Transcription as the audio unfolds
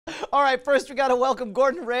All right, first we gotta welcome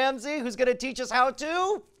Gordon Ramsey, who's gonna teach us how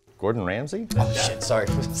to... Gordon Ramsey? Oh shit, sorry.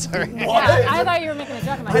 Sorry. Yeah, I thought you were making a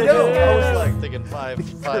joke. I know. I was like thinking five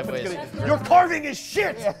ways. Your carving is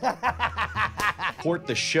shit! Support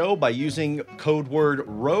the show by using code word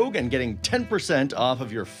ROGUE and getting 10% off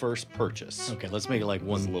of your first purchase. Okay, let's make it like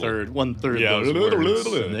one third Yeah, those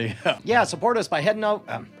words. Yeah, support us by heading out.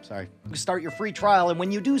 Start your free trial, and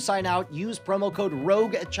when you do sign out, use promo code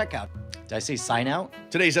ROGUE at checkout. Did I say sign out?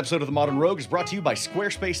 Today's episode of The Modern Rogue is brought to you by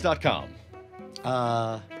Squarespace.com.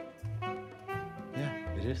 Yeah,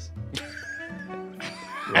 it is.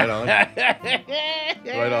 Right on.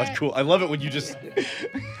 Right on, cool. I love it when you just...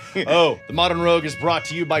 Oh, The Modern Rogue is brought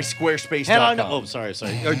to you by Squarespace.com. Oh, sorry.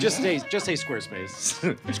 Or just say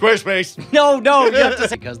Squarespace. Squarespace. No, you have to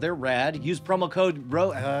say, because they're rad. Use promo code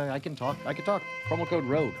ROGUE. I can talk. Promo code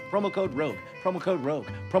ROGUE. Promo code ROGUE. Promo code ROGUE.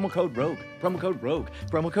 Promo code ROGUE. Promo code ROGUE.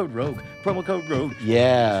 Promo code ROGUE. Promo code ROGUE.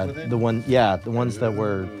 Yeah, the ones that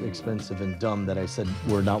were expensive and dumb that I said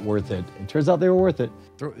were not worth it. It turns out they were worth it.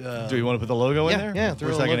 Do you want to put the logo in there? Yeah,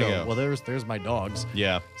 Where's that gonna go? Well, there's my dogs.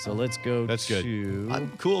 Yeah. So let's go. That's good.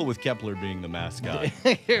 I'm cool with Kepler being the mascot.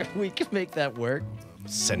 We can make that work.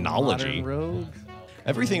 Synology. Modern Rogue.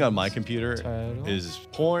 Everything on my computer is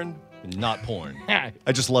porn, not porn.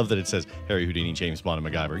 I just love that it says Harry Houdini, James Bond,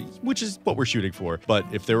 and MacGyver, which is what we're shooting for. But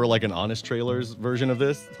if there were like an Honest Trailers version of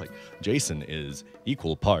this, it's like Jason is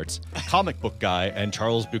equal parts comic book guy and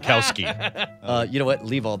Charles Bukowski. You know what?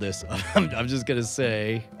 Leave all this. I'm just gonna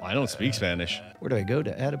say. I don't speak Spanish. Where do I go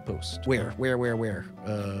to add a post? Where?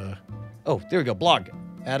 Oh, there we go. Blog.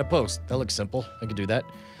 Add a post. That looks simple. I can do that.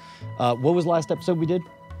 What was the last episode we did?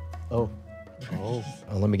 Oh,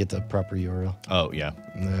 let me get the proper URL. Oh, yeah.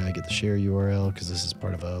 I get the share URL because this is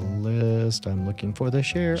part of a list. I'm looking for the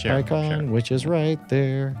share icon, which is right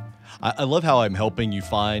there. I love how I'm helping you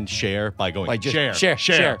find share by going share.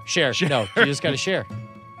 No, you just gotta share.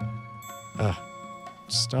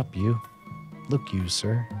 Stop you. Look you,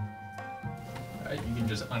 sir. You can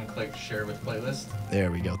just unclick share with playlist.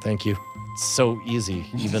 There we go. Thank you. It's so easy.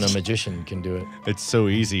 Even a magician can do it. It's so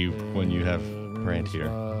easy when you have Brant here.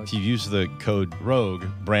 If you use the code ROGUE,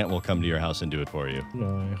 Brant will come to your house and do it for you.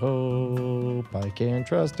 I hope I can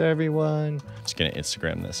trust everyone. Just gonna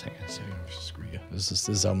Instagram this. Hang on. Screw you. This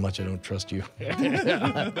is how much I don't trust you.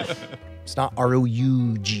 It's not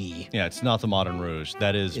R-O-U-G. Yeah, it's not the Modern Rouge.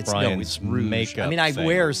 That is Brian's rouge. makeup I mean, I thing.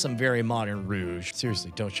 wear some very modern rouge.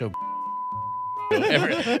 Seriously, don't show.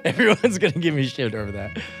 Everyone's gonna give me shit over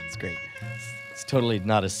that. It's great. It's totally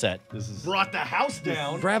not a set. This is brought the house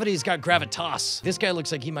down. Gravity's got gravitas. This guy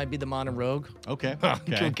looks like he might be the Modern Rogue. Okay.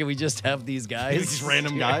 Can we just have these guys? These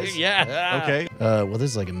random guys? Yeah. Okay. Well,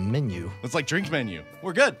 this is like a menu. It's like drink menu.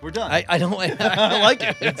 We're good. We're done. I don't. I like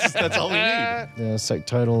it. That's all we need. The site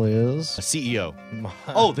title is CEO.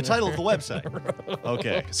 Oh, the title of the website.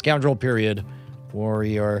 Okay. Scoundrel period.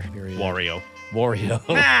 Warrior period. Wario.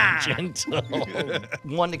 Gentle.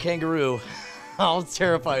 One to kangaroo. How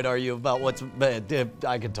terrified are you about what's bad?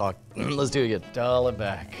 I can talk. Let's do it again. Dial it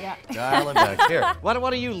back. Yeah. Dial it back. Here. Why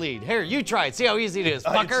don't you lead? Here, you try it. See how easy it is,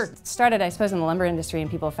 fucker. It started, I suppose, in the lumber industry, and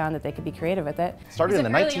people found that they could be creative with it. Started in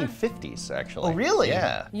the early on? 1950s, actually. Oh, really?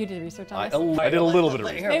 Yeah. You did research on this? I did a little bit of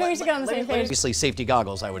research. Maybe we should get on the same page. Obviously, safety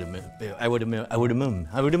goggles. I would have.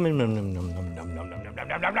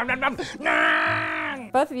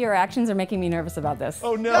 Both of your actions are making me nervous about this.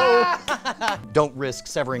 Oh no! Don't risk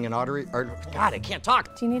severing an artery. God, I can't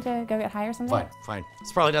talk. Do you need to go get high or something? Fine.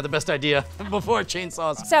 It's probably not the best idea before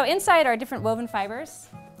chainsaws. So inside are different woven fibers.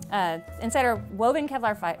 Inside are woven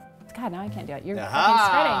Kevlar fibers. God, now I can't do it. You're fucking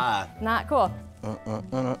spreading. Not cool.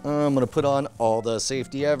 I'm gonna put on all the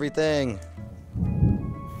safety everything.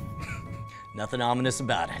 Nothing ominous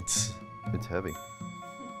about it. It's heavy.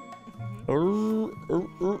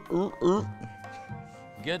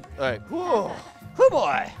 Good. All right. Whoa. Oh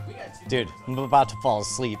boy. Dude, I'm about to fall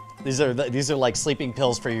asleep. These are like sleeping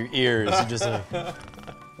pills for your ears. You just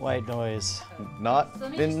white noise. Not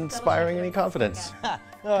inspiring any confidence.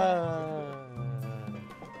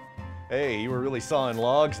 Hey, you were really sawing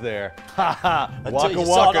logs there. Ha ha. Until you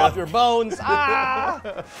sawed off your bones.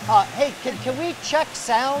 Hey, can we check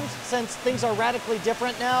sound since things are radically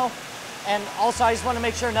different now? And also, I just want to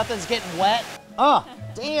make sure nothing's getting wet.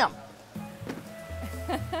 Damn.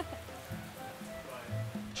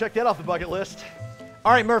 Check that off the bucket list.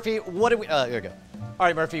 All right, Murphy, what did we, here we go. All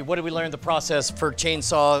right, Murphy, what did we learn the process for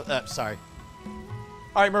chainsaw, sorry.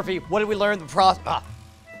 All right, Murphy, what did we learn the All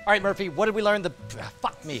right, Murphy, what did we learn the,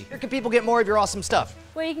 fuck me. Where can people get more of your awesome stuff?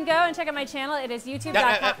 Well, you can go and check out my channel. It is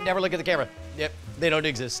youtube.com. Never look at the camera. Yep, they don't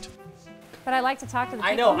exist. But I like to talk to the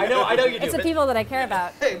people. I know you do. It's the people that I care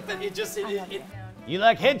about. Hey, but it just, You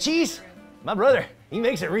like head cheese? My brother, he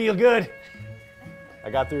makes it real good. I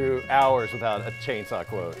got through hours without a chainsaw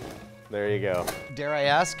quote. There you go. Dare I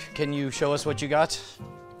ask, can you show us what you got?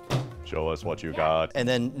 Show us what you got. And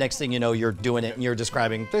then next thing you know, you're doing it and you're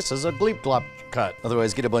describing, this is a gleep glop cut.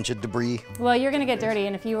 Otherwise, get a bunch of debris. Well, you're gonna get dirty,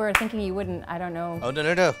 and if you were thinking you wouldn't, I don't know. Oh,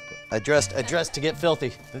 no. I dressed to get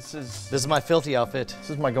filthy. This is my filthy outfit.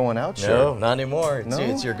 is my going out shirt. No, not anymore. No?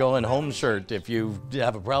 It's your going home shirt if you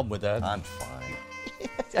have a problem with that. I'm fine.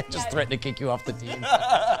 I just threatened to kick you off the team.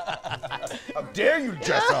 How dare you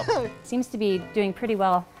dress up? Seems to be doing pretty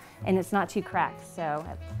well, and it's not too cracked, so,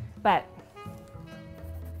 but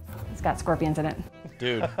it's got scorpions in it.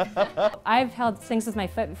 Dude. I've held things with my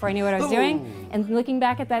foot before I knew what I was doing, and looking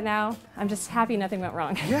back at that now, I'm just happy nothing went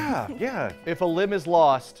wrong. Yeah. If a limb is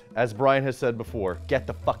lost, as Brian has said before, get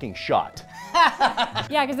the fucking shot.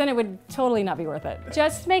 Yeah, because then it would totally not be worth it.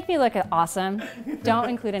 Just make me look awesome. Don't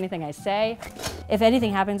include anything I say. If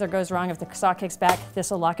anything happens or goes wrong, if the saw kicks back,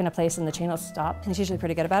 this will lock into place and the chain will stop. And he's usually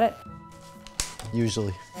pretty good about it.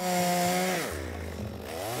 Usually.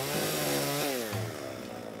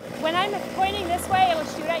 When I'm pointing this way, it'll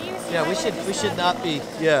shoot at you. So Yeah, we should not be.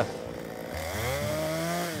 Yeah.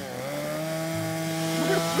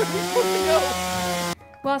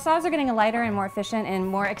 Well, saws are getting lighter and more efficient and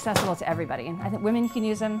more accessible to everybody. I think women can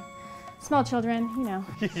use them, small children, you know.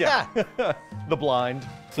 Yeah. The blind.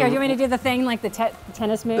 Here, do you want me to do the thing like the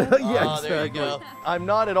tennis move? Oh, there you go. I'm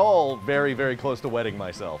not at all very, very close to wetting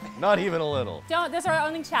myself. Not even a little. Don't, those are our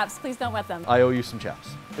only chaps. Please don't wet them. I owe you some chaps.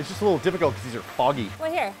 It's just a little difficult because these are foggy.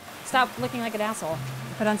 Well, here, stop looking like an asshole.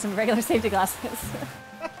 Put on some regular safety glasses.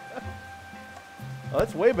 Oh,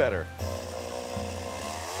 that's way better.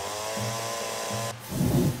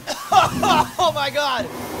 Oh my God!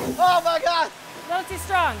 Oh my God! A little too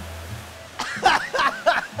strong.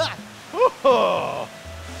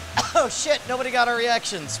 Oh shit, nobody got our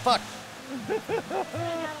reactions. Fuck.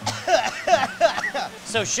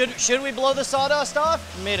 So should we blow the sawdust off?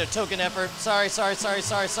 Made a token effort. Sorry.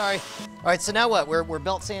 All right, so now what? We're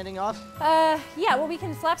belt sanding off? Yeah, well, we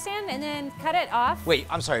can flap sand and then cut it off. Wait,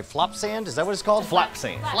 I'm sorry, flop sand? Is that what it's called? Flap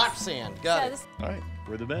sand. Flap sand, got it. All right,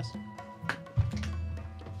 we're the best.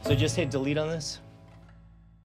 So just hit delete on this?